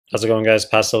How's it going, guys?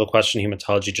 Past level question,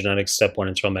 hematology, genetics, step 1,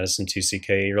 internal medicine, 2CK,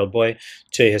 8-year-old boy.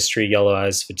 Today, history, yellow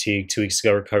eyes, fatigue. 2 weeks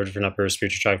ago, recovered from upper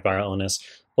respiratory tract viral illness.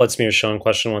 Blood smear showing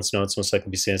question wants to know it's most likely to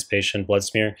be seen as patient. Blood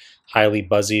smear, highly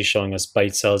buzzy, showing us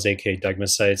bite cells, aka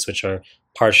degmocytes, which are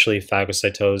partially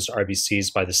phagocytosed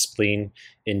RBCs by the spleen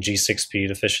in G6PD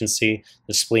deficiency.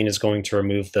 The spleen is going to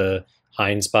remove the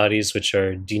Heinz bodies, which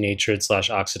are denatured /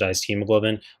 oxidized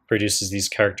hemoglobin, produces these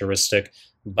characteristic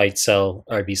bite cell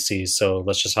RBCs. So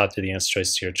let's just hop through the answer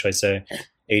choices here. Choice A,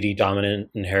 AD dominant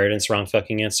inheritance, wrong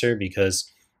fucking answer, because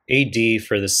AD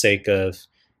for the sake of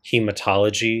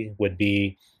hematology would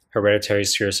be hereditary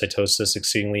spherocytosis,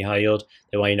 exceedingly high yield.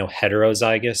 They want you to know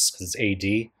heterozygous because it's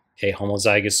AD. Okay,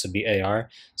 homozygous would be AR.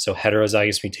 So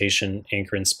heterozygous mutation,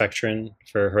 anchorin spectrin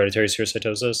for hereditary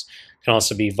spherocytosis can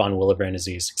also be von Willebrand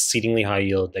disease, exceedingly high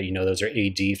yield that you know those are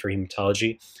AD for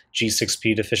hematology.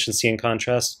 G6P deficiency in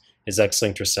contrast is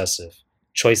X-linked recessive.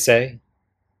 Choice A,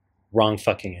 wrong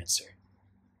fucking answer.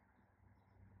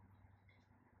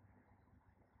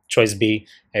 Choice B,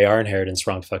 AR inheritance,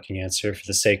 wrong fucking answer. For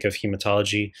the sake of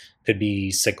hematology, could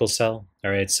be sickle cell.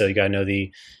 All right, so you gotta know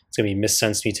it's gonna be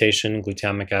missense mutation,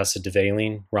 glutamic acid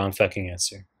devaline, wrong fucking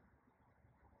answer.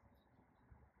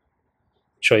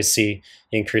 Choice C,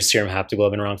 increased serum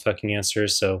haptoglobin, wrong fucking answer.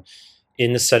 So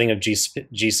in the setting of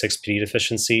G6PD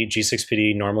deficiency,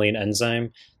 G6PD normally an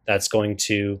enzyme that's going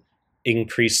to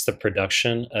increase the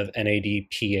production of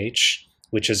NADPH,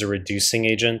 which is a reducing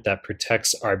agent that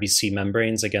protects RBC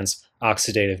membranes against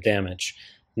oxidative damage.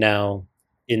 Now,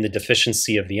 in the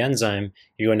deficiency of the enzyme,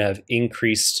 you're going to have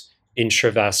increased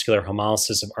intravascular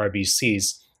hemolysis of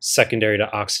RBCs secondary to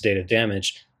oxidative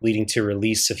damage, leading to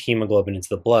release of hemoglobin into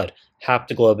the blood.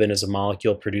 Haptoglobin is a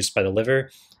molecule produced by the liver,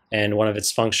 and one of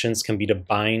its functions can be to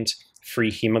bind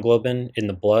free hemoglobin in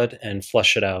the blood and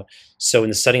flush it out. So in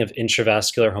the setting of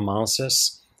intravascular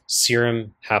hemolysis,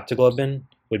 serum haptoglobin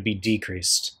would be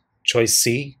decreased. Choice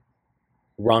C,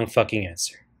 wrong fucking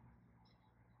answer.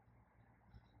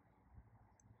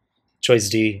 Choice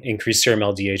D, increased serum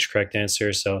LDH, correct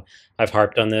answer. So I've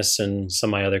harped on this in some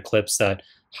of my other clips that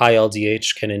high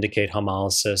LDH can indicate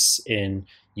hemolysis in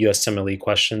USMLE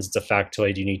questions. It's a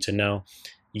factoid you need to know.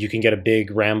 You can get a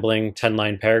big rambling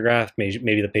 10-line paragraph,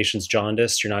 maybe the patient's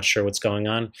jaundiced, you're not sure what's going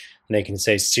on, and they can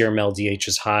say serum LDH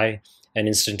is high, and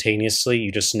instantaneously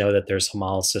you just know that there's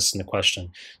hemolysis in the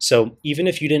question. So even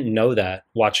if you didn't know that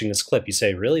watching this clip, you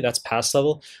say, really, that's pass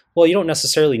level? Well, you don't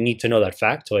necessarily need to know that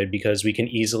factoid because we can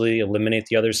easily eliminate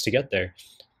the others to get there.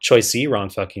 Choice C, wrong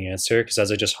fucking answer, because as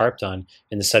I just harped on,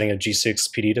 in the setting of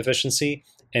G6PD deficiency,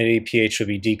 NADPH would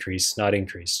be decreased, not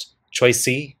increased. Choice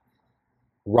C,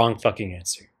 wrong fucking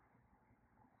answer.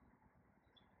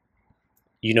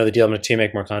 You know the deal. I'm going to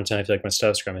make more content. If you like my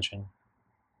stuff, subscribe my channel.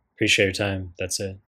 Appreciate your time. That's it.